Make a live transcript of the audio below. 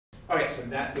Okay, so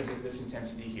that gives us this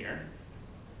intensity here.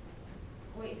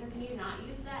 Wait, so can you not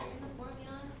use that in the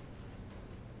formula?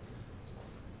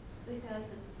 Because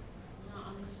it's not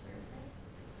on the surface?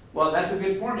 Well, that's a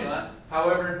good formula.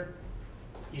 However,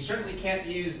 you certainly can't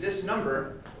use this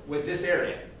number with this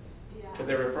area. Yeah. But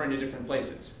they're referring to different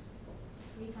places.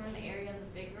 So we find the area of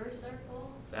the bigger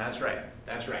circle? That's right.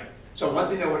 That's right. So one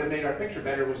thing that would have made our picture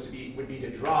better would be to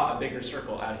draw a bigger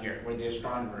circle out here where the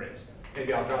astronomer is.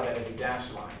 Maybe I'll draw that as a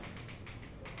dashed line.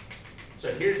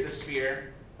 So here's the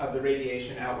sphere of the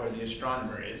radiation out where the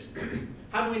astronomer is.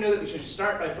 How do we know that we should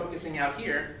start by focusing out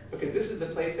here? Because this is the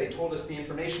place they told us the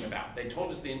information about. They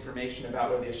told us the information about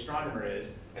where the astronomer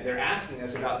is, and they're asking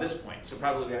us about this point. So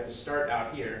probably we have to start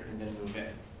out here and then move in.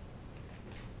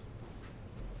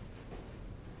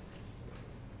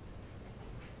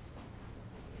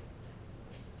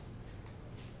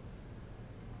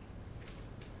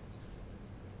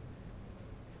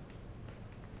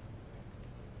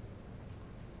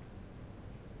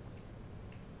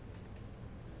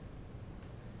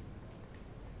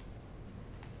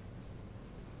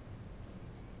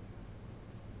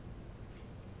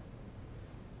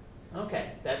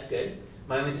 Okay, that's good.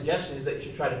 My only suggestion is that you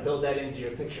should try to build that into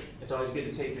your picture. It's always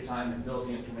good to take your time and build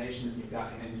the information that you've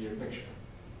got into your picture.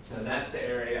 So that's the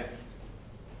area.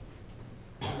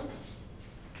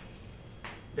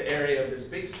 The area of this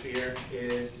big sphere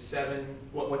is 7,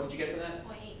 what did you get for that?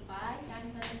 0.85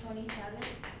 times 10 to the 27.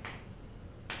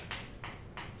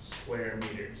 Square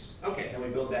meters. Okay, then we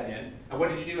build that in. And what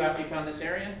did you do after you found this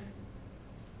area?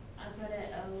 I put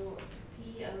it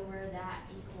P over that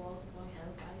equals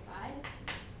 0.055.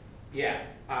 Yeah,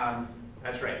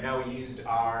 that's right. Now we used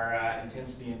our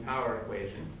intensity and power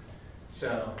equation.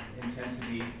 So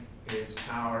intensity is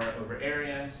power over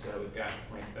area. So we've got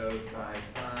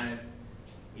 0.055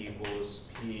 equals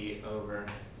P over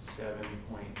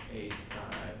 7.85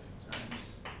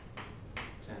 times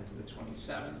 10 to the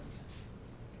 27th.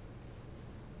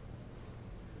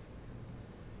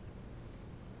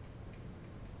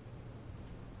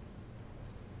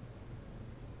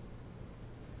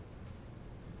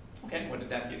 Okay, what did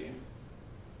that give you?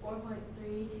 4.32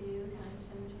 times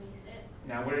 726.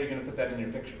 Now where are you going to put that in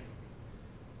your picture?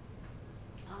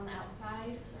 On the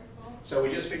outside circle. So we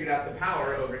just figured out the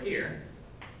power over here.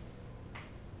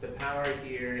 The power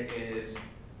here is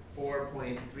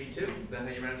 4.32. Is that how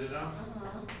you rounded it off?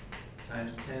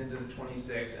 Times 10 to the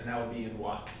 26, and that will be in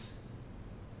watts.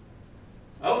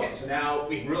 Okay, so now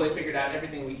we've really figured out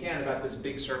everything we can about this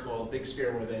big circle, big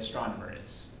sphere where the astronomer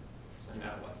is. So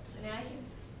now what? So now I can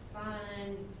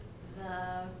find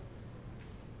the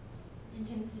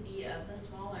intensity of the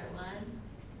smaller one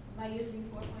by using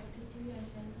 4.22 times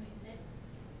 10.6.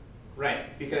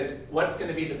 Right, because what's going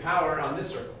to be the power on this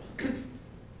circle?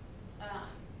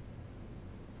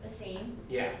 The same.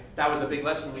 Yeah, that was the big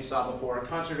lesson we saw before,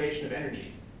 conservation of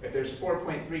energy. If there's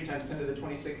 4.3 times 10 to the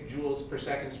 26 joules per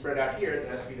second spread out here, it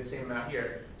has to be the same amount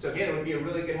here. So again, it would be a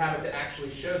really good habit to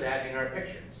actually show that in our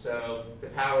picture. So the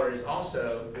power is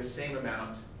also the same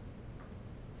amount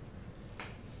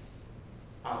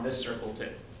on this circle too.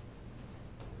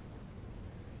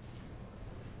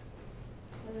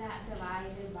 So that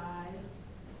divided by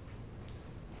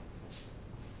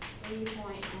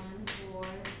 3.14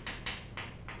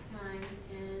 times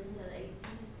 10 to the 18th.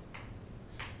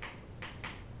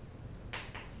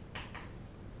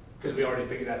 Because we already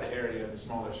figured out the area of the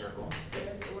smaller circle. So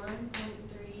it's 1.38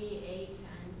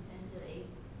 times 10 to the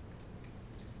 8th.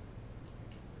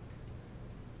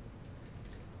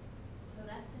 So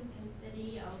that's the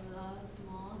intensity of the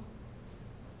small.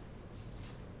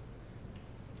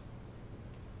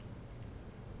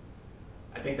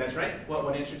 I think that's right.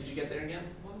 What answer did you get there again?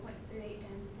 1.38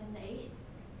 times 10 to 8.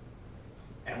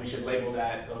 And we should label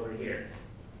that over here.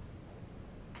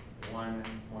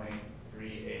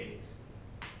 1.38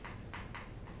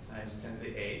 times 10 to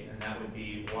the 8th, and that would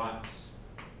be watts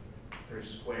per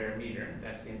square meter.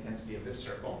 That's the intensity of this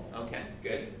circle. Okay,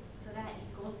 good. So that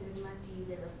equals sigma T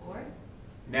to the 4th.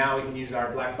 Now we can use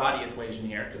our Blackbody equation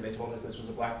here, because they told us this was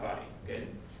a Blackbody. Good.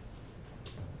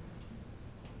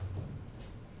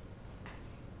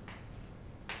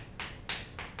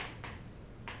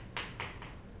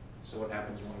 So what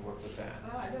happens when we work with that?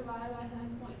 I divide by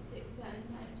 9.67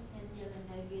 times 10 to the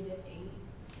negative 8.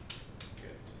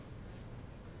 Good.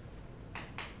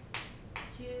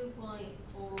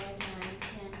 2.4 times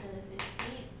 10 to the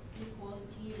 15th equals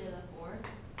T to the 4th.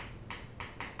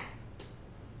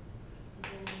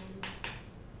 Then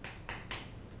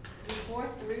the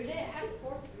 4th root it. How do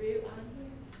 4th root on here?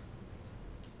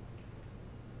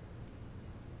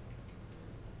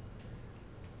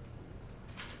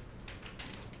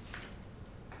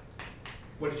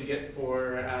 What did you get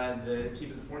for the t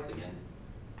to the fourth again?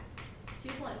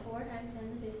 2.4 times 10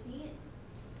 to the 15th.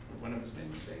 One of us made a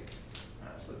mistake.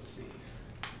 So let's see.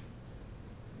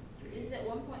 Is it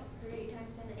 1.38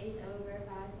 times 10 to the 8th over 5.67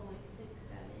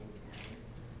 times?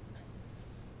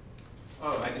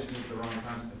 Oh, I just used the wrong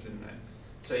constant, didn't I?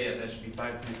 So yeah, that should be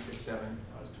 5.67.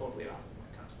 I was totally off with my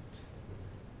constant.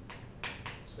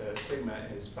 So sigma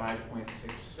is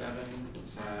 5.67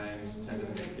 times 10 to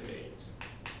the negative 8.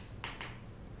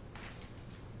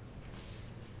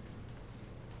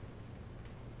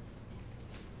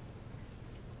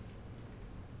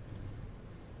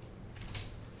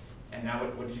 And now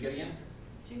what did you get again?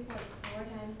 2.4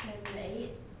 times 10 to the 8th.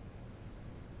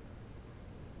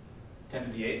 10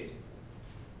 to the 8th?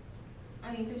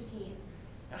 I mean 15th.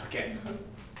 Okay. And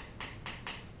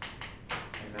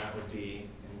that would be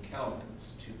in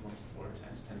kelvins, 2.4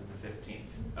 times 10 to the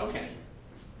 15th. Okay.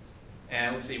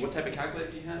 And let's see, what type of calculator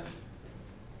do you have?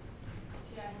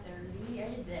 TI-30. I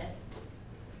did this.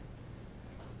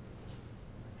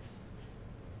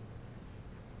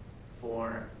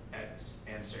 For X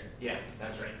answer. Yeah,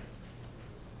 that's right.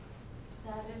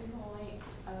 7.02 times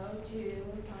 10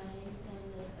 to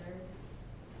the 3rd.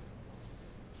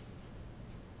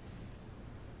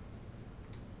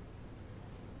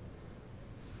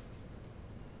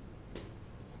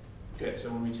 Good, so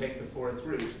when we take the fourth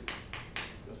root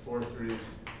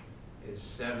is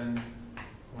 7.02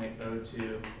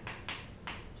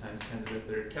 times 10 to the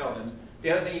 3rd kelvins.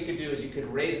 The other thing you could do is you could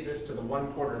raise this to the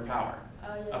 1/4 power.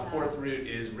 Oh, yeah. A fourth root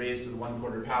is raised to the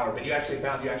 1/4 power, but you actually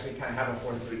found you actually kind of have a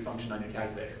fourth root function on your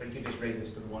calculator, but you can just raise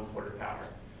this to the 1/4 power.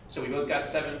 So we both got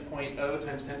 7.0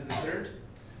 times 10 to the 3rd.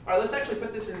 All right, let's actually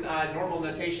put this in normal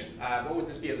notation. What would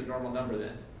this be as a normal number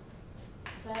then?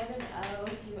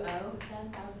 7020,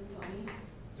 7020.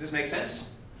 Does this make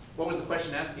sense? What was the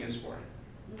question asking us for?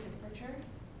 The temperature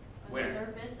of Where? the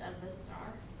surface of the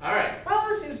star. All right, well,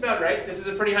 this seems about right. This is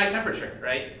a pretty high temperature,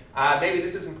 right? Maybe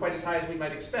this isn't quite as high as we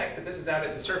might expect, but this is out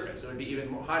at the surface. It would be even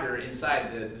more hotter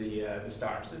inside the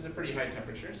star. So this is a pretty high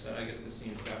temperature, so I guess this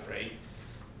seems about right.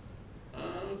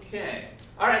 Okay.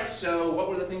 All right, so what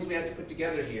were the things we had to put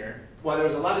together here? Well, there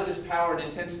was a lot of this power and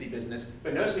intensity business,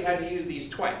 but notice we had to use these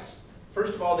twice.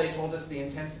 First of all, they told us the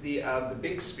intensity of the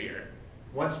big sphere.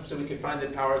 Once, so we could find the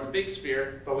power of the big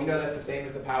sphere, but we know that's the same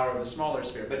as the power of the smaller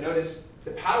sphere. But notice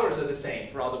the powers are the same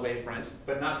for all the wavefronts,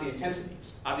 but not the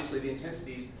intensities. Obviously the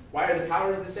intensities, why are the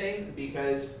powers the same?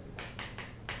 Because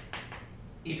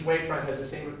each wavefront has the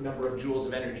same number of joules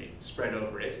of energy spread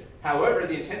over it. However,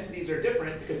 the intensities are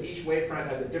different because each wavefront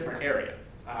has a different area.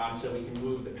 So we can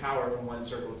move the power from one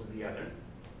circle to the other.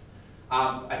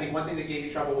 I think one thing that gave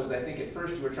you trouble was I think at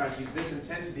first you were trying to use this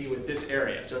intensity with this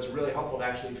area. So it's really helpful to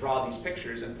actually draw these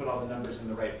pictures and put all the numbers in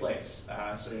the right place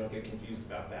so you don't get confused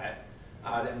about that.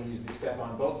 Then we use the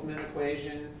Stefan-Boltzmann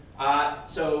equation.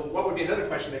 So what would be another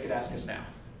question they could ask us now?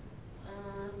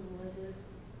 What is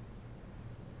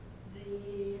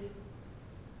the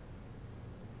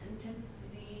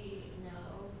intensity?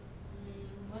 No.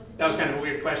 What's That was kind of a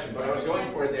weird question, but I was the going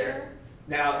for it there. temperature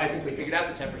Now I think we figured out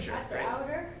the temperature, at the right?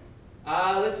 outer?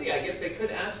 Let's see, I guess they could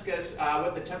ask us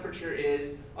what the temperature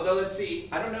is, although let's see,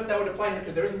 I don't know if that would apply here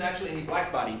because there isn't actually any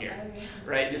blackbody here, Okay.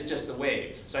 right? It's just the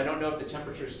waves. So I don't know if the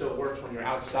temperature still works when you're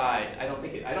outside. I don't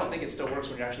think it still works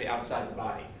when you're actually outside the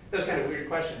body. That was kind of a weird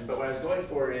question, but what I was going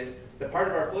for is the part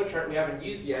of our flowchart we haven't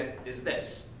used yet is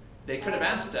this. They could have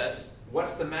asked us,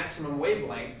 what's the maximum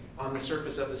wavelength on the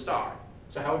surface of the star?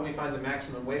 So how would we find the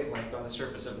maximum wavelength on the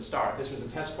surface of the star? If this was a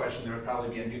test question, there would probably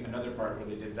be another part where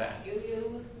they did that. You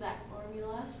use that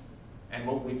formula. And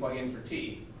what would we plug in for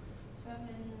t?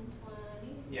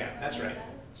 720. Yeah, that's right. 75.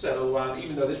 So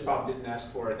even though this problem didn't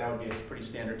ask for it, that would be a pretty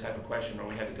standard type of question where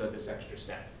we had to go this extra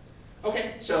step.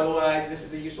 Okay, so this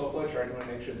is a useful flowchart. You want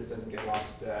to make sure this doesn't get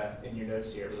lost in your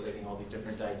notes here, relating all these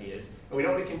different ideas. And we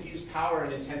don't want to confuse power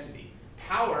and intensity.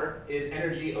 Power is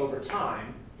energy over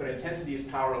time, but intensity is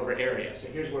power over area. So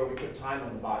here's where we put time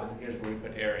on the bottom, and here's where we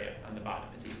put area on the bottom.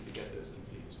 It's easy to get those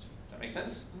confused. Does that make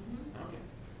sense? Mm-hmm.